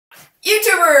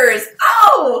YouTubers!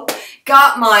 Oh!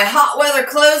 Got my hot weather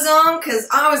clothes on because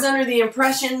I was under the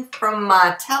impression from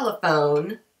my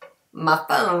telephone, my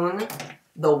phone,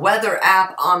 the weather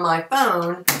app on my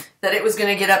phone, that it was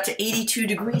going to get up to 82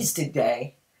 degrees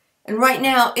today. And right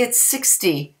now it's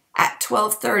 60 at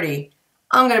 12:30.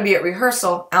 I'm going to be at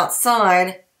rehearsal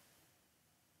outside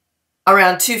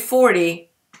around 2:40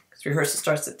 because rehearsal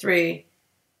starts at 3.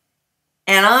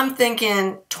 And I'm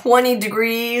thinking 20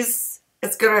 degrees.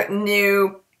 It's going to,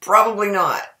 no, probably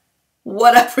not.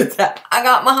 What up with that? I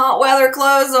got my hot weather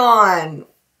clothes on.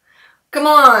 Come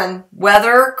on,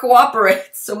 weather,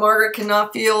 cooperate so Margaret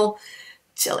cannot feel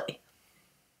chilly.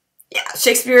 Yeah,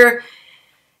 Shakespeare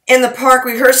in the Park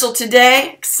rehearsal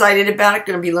today. Excited about it.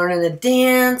 Going to be learning the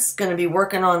dance. Going to be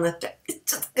working on the...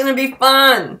 It's just going to be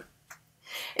fun.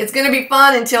 It's going to be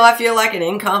fun until I feel like an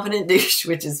incompetent douche,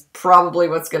 which is probably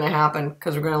what's going to happen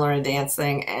because we're going to learn a dance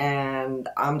thing and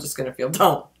I'm just going to feel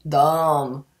dumb.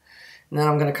 Dumb. And then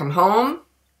I'm going to come home.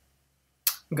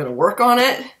 I'm going to work on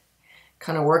it.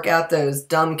 Kind of work out those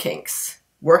dumb kinks.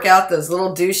 Work out those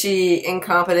little douchey,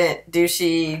 incompetent,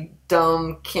 douchey,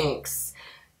 dumb kinks.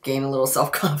 Gain a little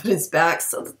self-confidence back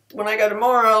so that when I go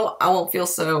tomorrow, I won't feel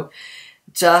so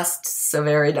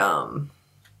very dumb.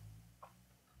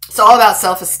 It's all about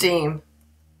self-esteem.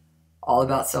 All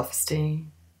about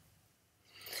self-esteem.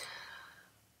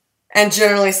 And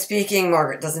generally speaking,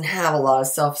 Margaret doesn't have a lot of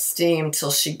self-esteem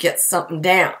until she gets something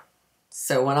down.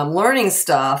 So when I'm learning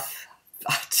stuff,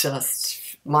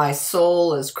 my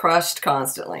soul is crushed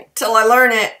constantly. Till I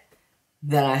learn it,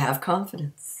 then I have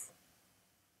confidence.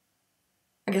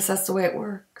 I guess that's the way it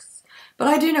works. But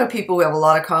I do know people who have a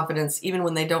lot of confidence even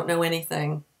when they don't know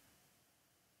anything.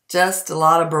 Just a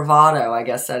lot of bravado, I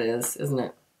guess that is, isn't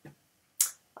it?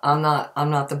 I'm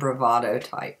not the bravado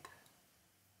type.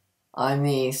 I'm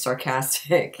the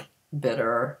sarcastic,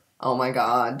 bitter, oh my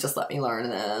God, just let me learn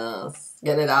this.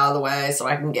 Get it out of the way so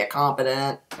I can get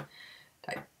competent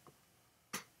type.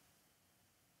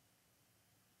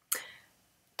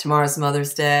 Tomorrow's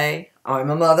Mother's Day. I'm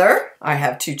a mother. I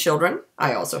have 2 children.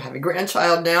 I also have a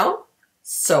grandchild now.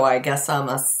 So I guess I'm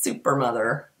a super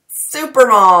mother. Super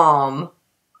mom.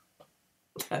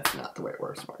 That's not the way it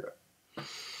works, Margaret.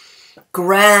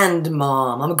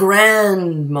 Grandmom. I'm a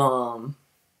grandmom.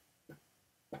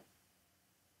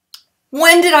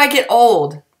 When did I get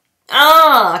old?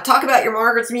 Talk about your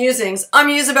Margaret's musings. I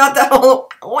muse about that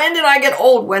whole... When did I get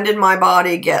old? When did my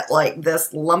body get like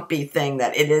this lumpy thing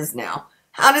that it is now?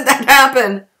 How did that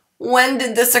happen? When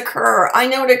did this occur? I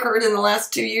know it occurred in the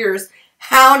last 2 years.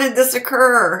 How did this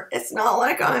occur? It's not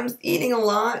like I'm eating a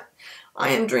lot. I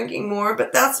am drinking more,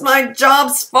 but that's my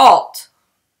job's fault.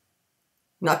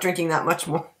 Not drinking that much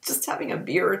more. Just having a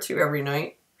beer or 2 every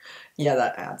night. Yeah,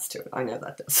 that adds to it. I know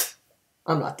that does.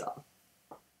 I'm not dumb.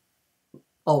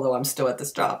 Although I'm still at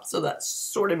this job, so that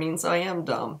sort of means I am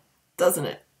dumb, doesn't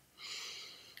it?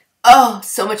 Oh,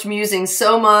 so much musing,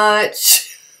 so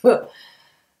much.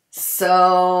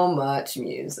 So much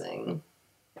musing.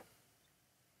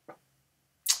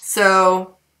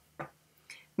 So,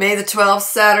 May the 12th,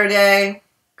 Saturday.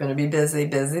 Gonna be busy,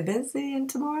 busy, busy. And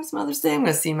tomorrow's Mother's Day. I'm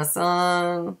gonna see my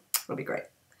son. It'll be great.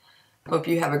 Hope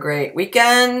you have a great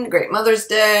weekend, great Mother's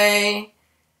Day.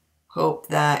 Hope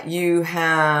that you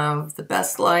have the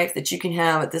best life that you can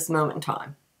have at this moment in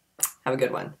time. Have a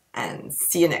good one, and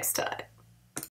see you next time.